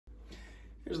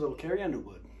Here's a little Carrie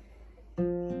Underwood.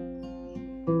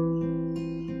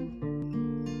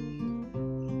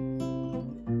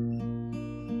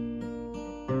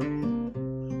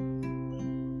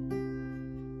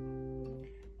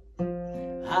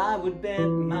 I would bet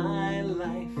my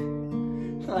life,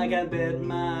 like I bet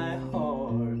my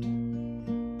heart,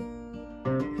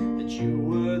 that you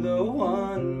were the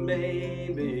one,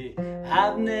 baby.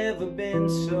 I've never been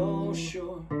so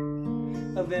sure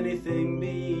of anything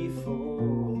before.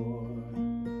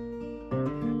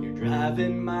 You're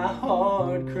driving my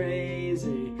heart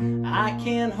crazy. I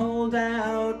can't hold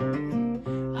out,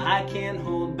 I can't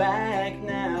hold back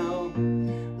now,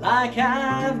 like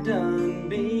I've done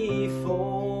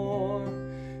before.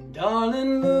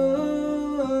 Darling,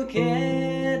 look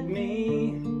at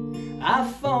me.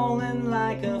 I've fallen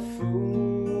like a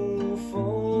fool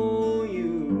for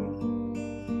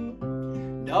you.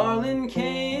 Darling,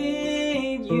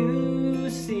 can't you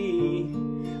see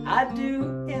I'd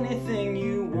do anything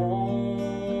you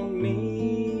want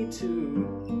me to?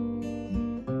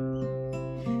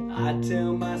 I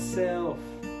tell myself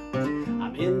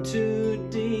I'm in too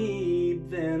deep,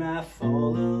 then I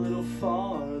fall a little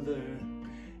farther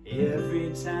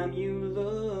every time you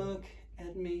look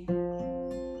at me.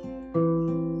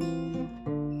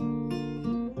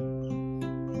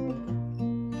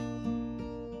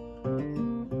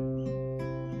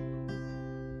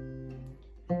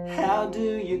 How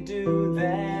do you do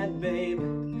that, babe?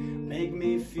 Make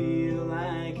me feel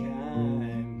like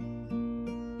I'm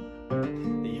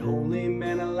the only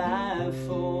man alive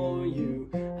for you.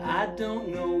 I don't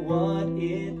know what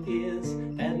it is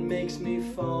that makes me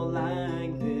fall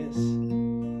like this.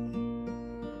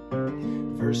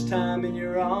 First time in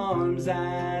your arms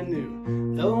I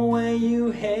knew, the way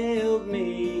you held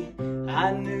me,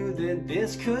 I knew that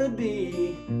this could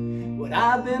be what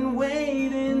I've been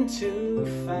waiting to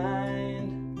find.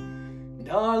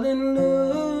 Darling,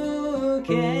 look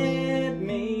at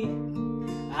me.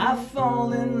 I've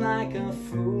fallen like a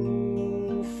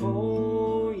fool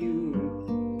for you.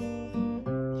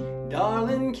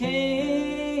 Darling,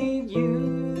 can't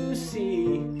you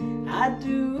see I'd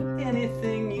do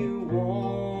anything you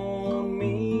want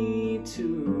me to?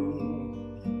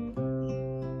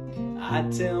 I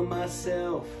tell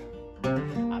myself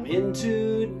I'm in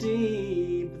too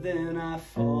deep, then I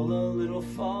fall a little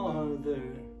farther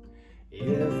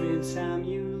every time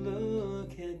you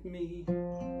look at me.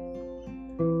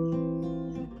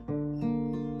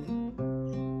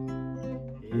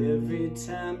 Every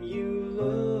time you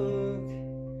look